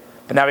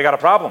 But now we got a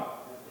problem.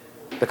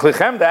 The Kli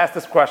Chemda asked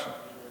this question.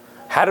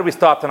 How did we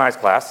start tonight's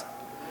class?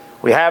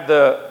 We have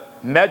the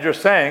Medrash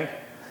saying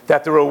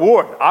that the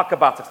reward,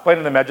 Akabat's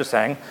explaining the Medrash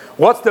saying,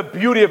 what's the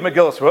beauty of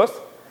Megillas Ruth?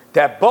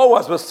 That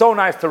Boaz was so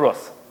nice to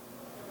Ruth.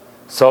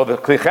 So the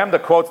Kli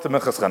Chemda quotes the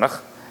Minchas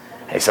Chinuch.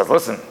 He says,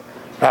 listen,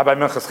 Rabbi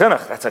Minchas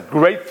Chinuch, that's a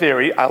great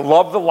theory. I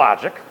love the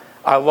logic.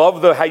 I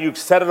love how you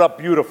set it up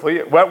beautifully.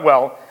 It went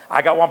well.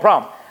 I got one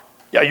problem.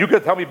 Yeah, you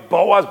could tell me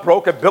Boaz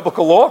broke a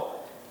biblical law?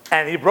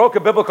 And he broke a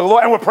biblical law,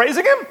 and we're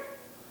praising him?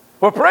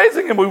 We're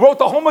praising him. We wrote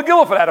the whole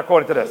Megillah for that,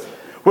 according to this.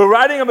 We're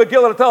writing a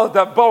Megillah to tell us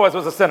that Boaz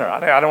was a sinner.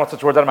 I don't want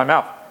such words out of my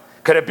mouth.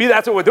 Could it be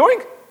that's what we're doing?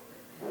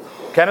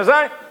 Can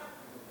I?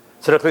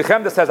 So the Kli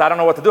Chemda says, I don't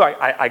know what to do.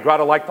 I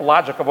gotta like the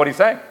logic of what he's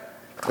saying.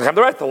 The Kli Chemda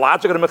writes, the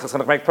logic of the Minchas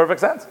Chinuch makes perfect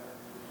sense.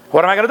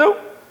 What am I going to do?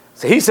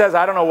 So he says,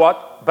 I don't know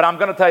what, but I'm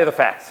going to tell you the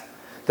facts.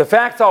 The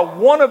facts are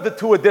one of the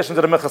two additions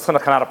that the Minchas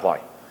Chinuch cannot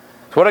apply.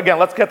 So again,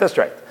 let's get this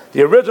straight.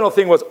 The original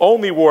thing was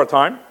only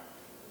wartime,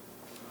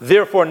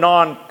 therefore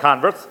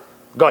non-converts,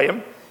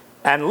 goyim,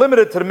 and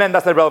limited to the men.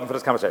 That's not relevant for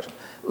this conversation.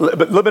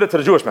 But limited to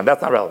the Jewish men,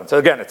 that's not relevant. So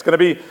again, it's going to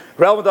be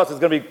relevant to us. It's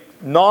going to be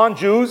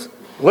non-Jews,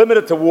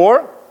 limited to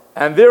war,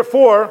 and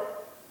therefore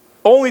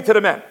only to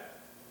the men.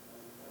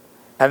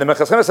 And the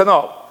Minchas Chinuch said,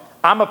 no,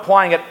 I'm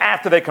applying it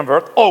after they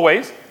convert,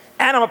 always,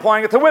 and I'm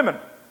applying it to women.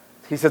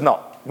 He says, no,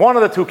 one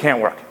of the two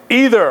can't work.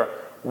 Either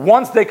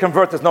once they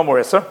convert, there's no more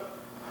Issur,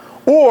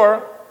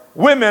 or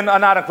women are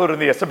not included in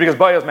the Issur because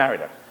Boaz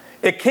married her.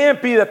 It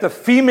can't be that the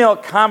female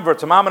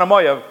converts from Amon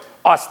Amoyev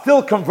are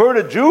still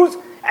converted Jews,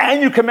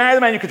 and you can marry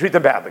them and you can treat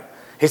them badly.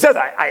 He says,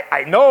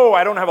 I know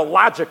I don't have a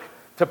logic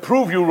to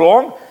prove you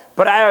wrong,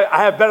 but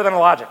I have better than a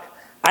logic.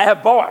 I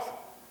have Boaz.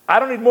 I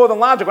don't need more than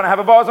logic when I have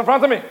a Boaz in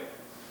front of me.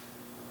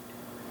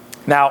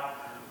 Now,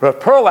 Rav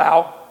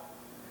Perlau,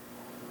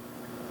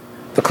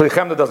 the Kli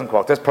Chemda doesn't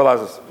quote this.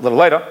 Perlau is a little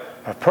later.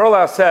 Rav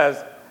Perlau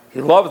says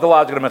he loves the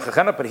logic of the Minchas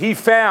Chinuch, but he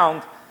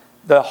found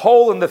the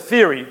hole in the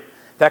theory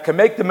that can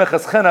make the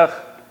Minchas Chinuch,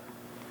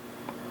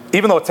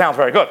 even though it sounds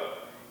very good,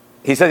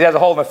 he says he has a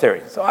hole in the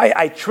theory. So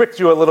I tricked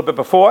you a little bit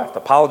before. I have to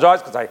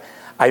apologize because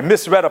I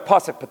misread a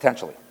pasuk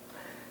potentially.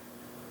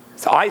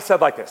 So I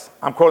said like this.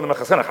 I'm quoting the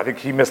Minchas Chinuch. I think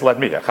he misled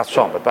me.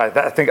 But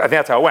I think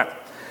that's how it went.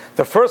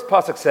 The first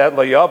pasuk said,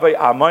 "Lo yavei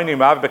amayni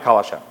ma'av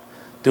b'kal Hashem."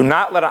 Do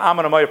not let an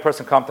Amon Amoyev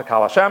person come to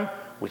Kal Hashem,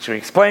 which we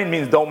explained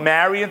means don't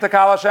marry into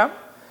Kal Hashem,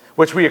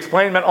 which we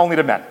explained meant only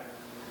to men.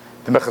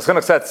 The Minchas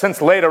Chinuch said,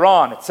 since later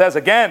on it says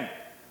again,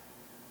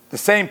 the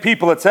same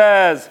people it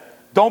says,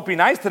 don't be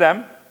nice to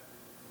them,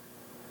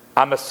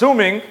 I'm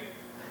assuming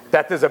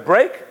that there's a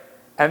break,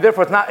 and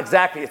therefore it's not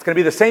exactly, it's going to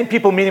be the same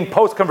people meaning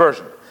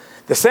post-conversion.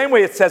 The same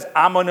way it says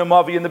Amon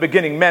Amoyev in the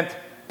beginning meant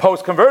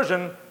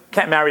post-conversion,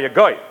 can't marry a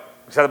goy.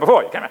 We said it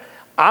before, you can't marry.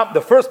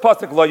 The first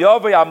pasuk, Lo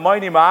Yavei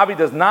Amayni Ma'avi,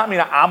 does not mean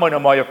an Amon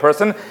Amoyev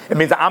person, it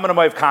means an Amon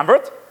Amoyev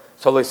convert.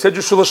 So Lo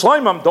Sidju Shul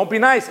Shloimim, don't be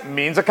nice, it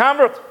means a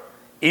convert.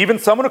 Even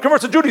someone who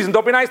converts to Judaism,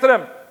 don't be nice to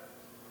them.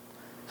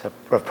 So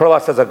Rav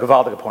Perlau says a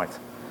gewaldige point.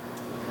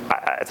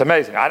 It's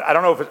amazing. I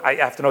don't know if I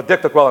have to know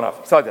diktuk well enough.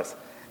 It's like this.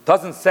 It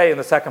doesn't say in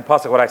the second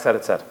pasuk what I said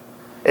it said.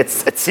 It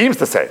seems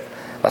to say.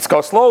 Let's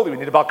go slowly. We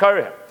need a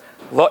Balkari here.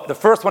 The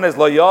first one is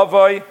Lo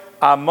Yavei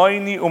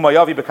Amayni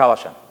Umayavi B'Kal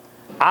Hashem.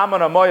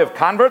 Amon Amoyev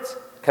converts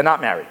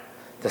cannot marry.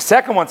 The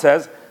second one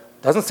says,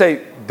 doesn't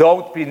say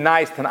don't be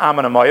nice to an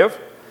Amon Amoyev.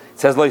 It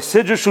says Lo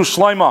Sidju Shul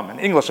Shloimim. In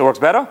English it works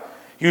better.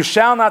 You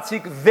shall not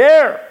seek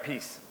their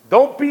peace.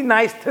 Don't be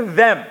nice to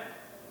them.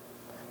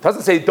 It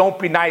doesn't say don't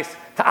be nice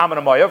to Amon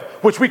Amoyev,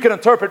 which we can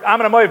interpret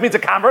Amon Amoyev means a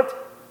convert.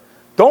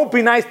 Don't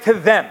be nice to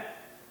them.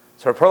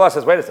 So Perla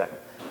says, wait a second.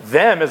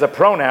 Them is a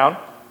pronoun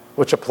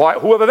which apply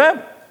whoever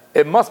them.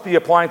 It must be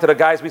applying to the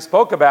guys we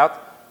spoke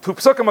about 2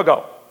 psukim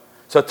ago.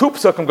 So 2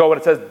 psukim ago when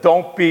it says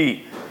don't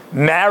be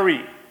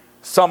marry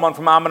someone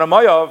from Amon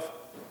Amoyev,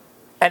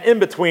 and in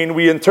between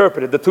we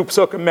interpreted the 2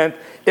 psukim meant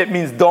it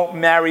means don't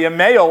marry a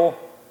male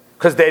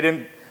because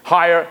they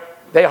hired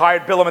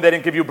Bilam and they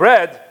didn't give you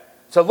bread.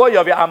 So lo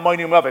yavi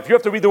amayni umav. If you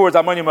have to read the words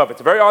amayni umav,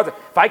 it's very hard.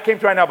 If I came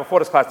to right now before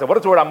this class, what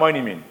does the word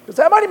amayni mean? Because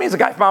amayni means a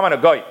guy from Amon, a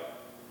guy.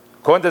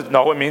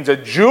 No, it means a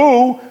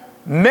Jew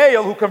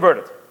male who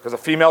converted. Because a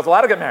female is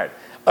allowed to get married.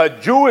 A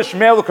Jewish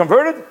male who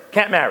converted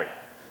can't marry.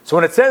 So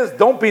when it says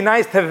don't be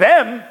nice to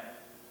them,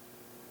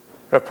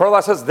 Rav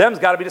Perla says them's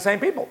got to be the same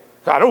people.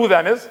 I know who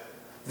them is.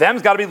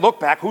 Them's got to be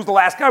look back. Who's the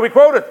last guy we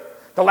quoted?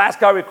 The last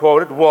guy we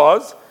quoted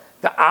was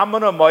the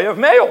Amon Amoyev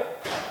male.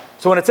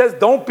 So when it says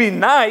don't be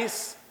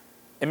nice,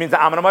 it means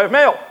the Amon Amoyev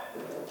male.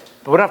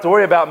 But we don't have to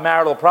worry about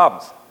marital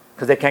problems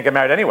because they can't get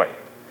married anyway.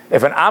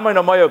 If an Amon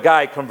Amoyev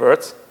guy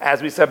converts,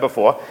 as we said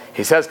before,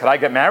 he says, "Can I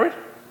get married?"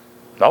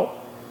 No.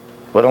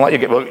 We don't let you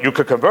get, well, you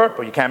could convert,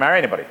 but you can't marry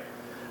anybody.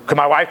 Could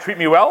my wife treat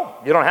me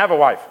well? You don't have a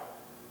wife.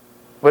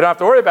 We don't have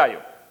to worry about you.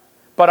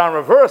 But on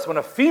reverse, when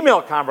a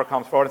female convert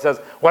comes forward and says,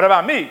 what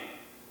about me?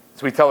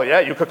 So we tell her,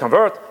 yeah, you could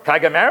convert. Can I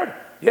get married?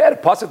 Yeah, the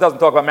pasuk doesn't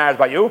talk about marriage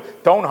by you. You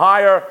didn't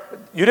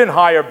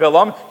hire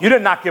Bilam. You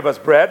did not give us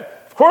bread.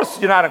 Of course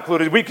you're not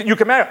included. You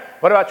can marry.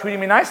 What about treating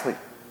me nicely?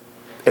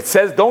 It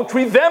says don't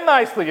treat them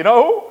nicely. You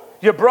know who?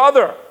 Your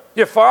brother,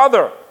 your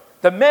father.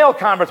 The male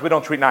converts we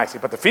don't treat nicely,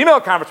 but the female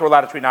converts we're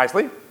allowed to treat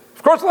nicely.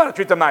 Of course we're allowed to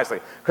treat them nicely,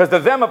 because the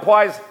them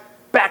applies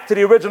back to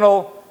the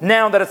original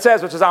noun that it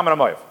says, which is Amon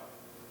Amoyev.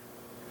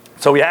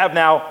 So we have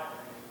now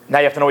you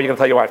have to know what you're going to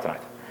tell your wife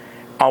tonight.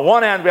 On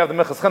one hand, we have the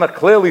Minchas Chinuch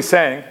clearly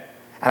saying,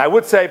 and I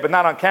would say, but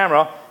not on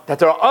camera, that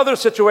there are other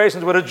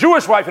situations with a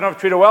Jewish wife you don't have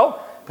to treat her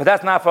well, but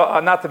that's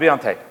not to be on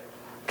tape.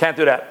 Can't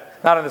do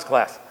that. Not in this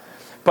class.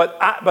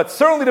 But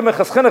certainly the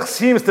Minchas Chinuch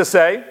seems to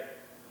say,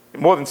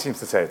 more than seems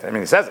to say it, I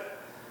mean he says it.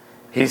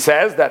 He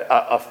says that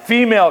a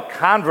female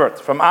convert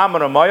from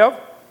Amon Amoyev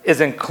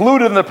is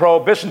included in the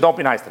prohibition, don't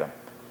be nice to them.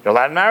 You're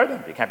allowed to marry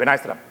them, you can't be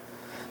nice to them.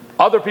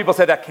 Other people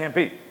say that can't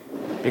be,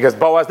 because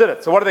Boaz did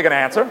it. So what are they going to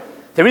answer?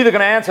 They're either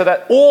going to answer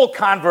that all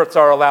converts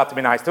are allowed to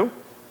be nice to,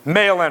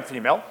 male and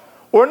female,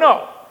 or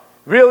no,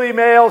 really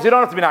males you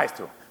don't have to be nice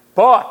to.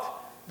 But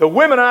the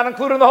women are not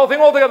included in the whole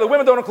thing altogether. The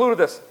women don't include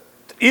this.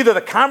 Either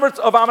the converts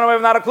of Amon Amoyev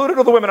are not included,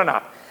 or the women are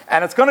not.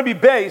 And it's going to be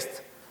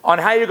based on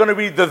how you're going to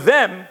read the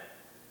them,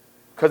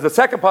 because the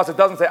second pasuk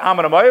doesn't say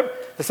Amon Amoyev,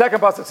 the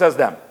second pasuk says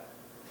them.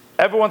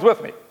 Everyone's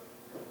with me.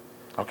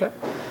 Okay?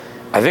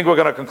 I think we're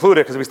going to conclude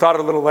it because we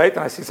started a little late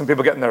and I see some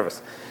people getting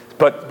nervous.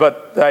 But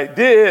the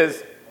idea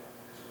is,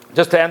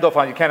 just to end off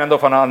on, you can't end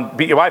off on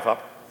beat your wife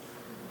up.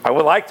 I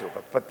would like to,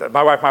 but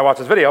my wife might watch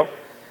this video.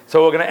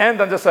 So we're going to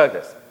end on just like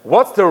this.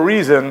 What's the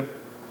reason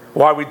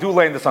why we do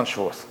learn this on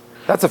Shavuos?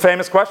 That's a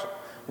famous question.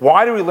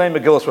 Why do we learn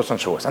Megillas Rus on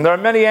Shavuos? And there are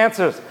many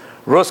answers.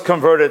 Rus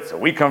converted, so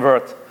we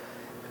convert.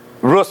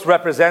 Rus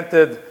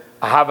represented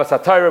Ahavas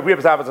HaTorah, we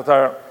represent Ahavas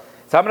HaTorah.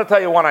 So I'm going to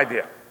tell you one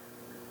idea,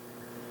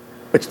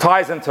 which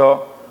ties into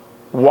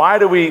why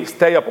do we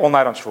stay up all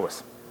night on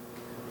Shavuos.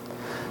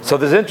 So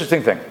there's an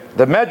interesting thing.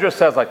 The Medrash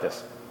says like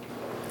this.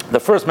 The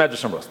first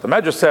Medrash in Rus. The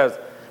Medrash says,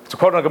 it's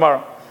quoted in the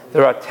Gemara,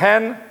 there are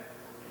 10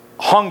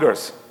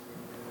 hungers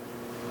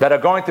that are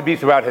going to be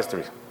throughout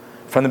history.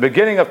 From the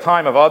beginning of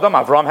time of Adam,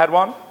 Avram had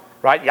one,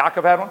 right?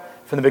 Yaakov had one.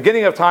 From the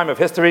beginning of time of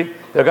history,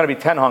 there are going to be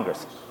 10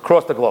 hungers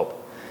across the globe.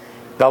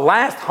 The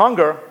last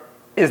hunger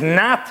is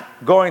not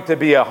going to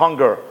be a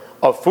hunger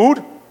of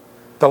food.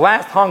 The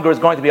last hunger is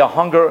going to be a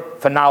hunger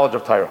for knowledge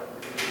of Torah.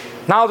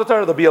 Knowledge of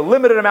Torah, there'll be a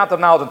limited amount of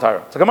knowledge of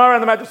Torah. So Gemara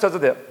and the Medrash says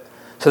it there.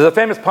 So there's a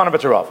famous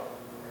Panovich Rav.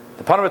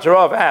 The Panovich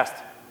Rav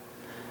asked,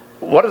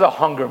 what does a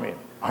hunger mean?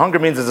 A hunger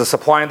means there's a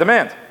supply and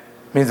demand.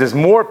 It means there's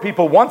more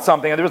people want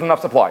something and there isn't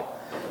enough supply.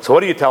 So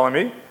what are you telling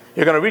me?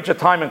 You're going to reach a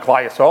time in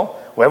Klal Yisrael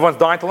where everyone's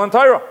dying to learn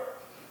Torah.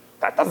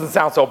 That doesn't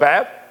sound so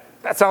bad.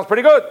 That sounds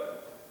pretty good.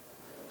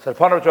 So the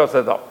Panovich Rav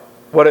said, no.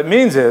 What it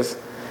means is,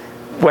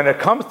 when it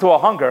comes to a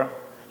hunger,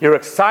 you're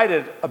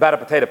excited about a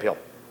potato peel.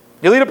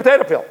 You'll eat a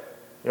potato peel.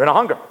 You're in a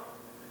hunger.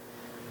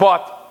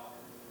 But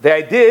the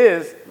idea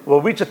is,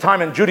 we'll reach a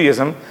time in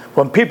Judaism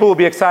when people will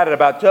be excited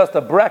about just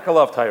a brekel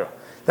of Torah.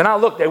 They're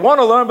not, look, they want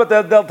to learn, but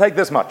they'll take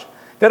this much.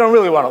 They don't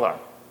really want to learn.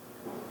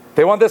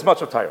 They want this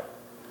much of Torah.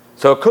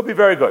 So it could be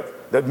very good.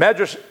 The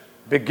Medrash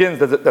begins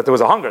that there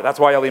was a hunger. That's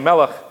why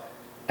Elimelech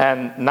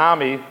and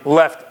Nami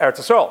left Eretz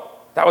Yisrael.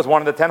 That was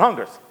one of the 10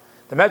 hungers.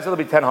 The Medrash will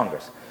be 10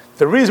 hungers.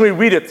 The reason we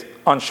read it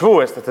on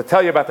Shavuos is to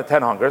tell you about the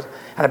 10 hungers,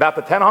 and about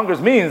the 10 hungers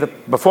means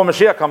that before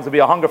Mashiach comes to be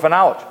a hunger for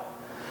knowledge.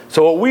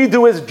 So what we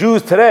do as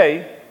Jews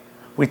today,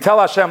 we tell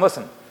Hashem,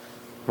 listen,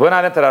 we're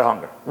not into that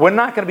hunger. We're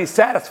not going to be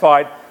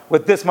satisfied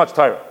with this much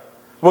Torah.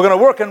 We're going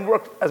to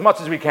work as much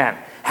as we can.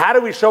 How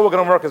do we show we're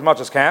going to work as much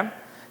as can?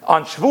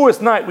 On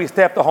Shavuos night, we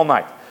stay up the whole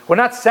night. We're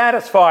not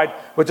satisfied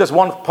with just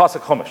one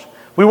pasuk chumash.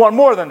 We want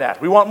more than that.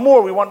 We want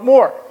more, we want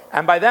more.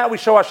 And by that we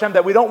show Hashem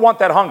that we don't want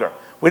that hunger.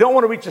 We don't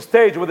want to reach a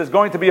stage where there's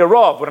going to be a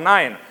Rav with an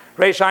ayin,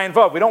 Reish Ayin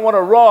Vav. We don't want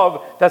a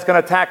Rav that's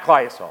going to attack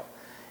Klal Yisrael.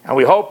 And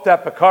we hope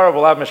that Bekarav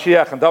will have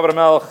Mashiach and David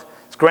HaMelech,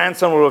 his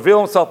grandson, will reveal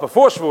himself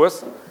before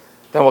Shavuos.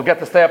 Then we'll get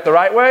to stay up the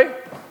right way.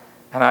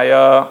 And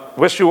I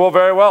wish you all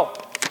very well.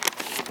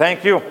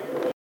 Thank you.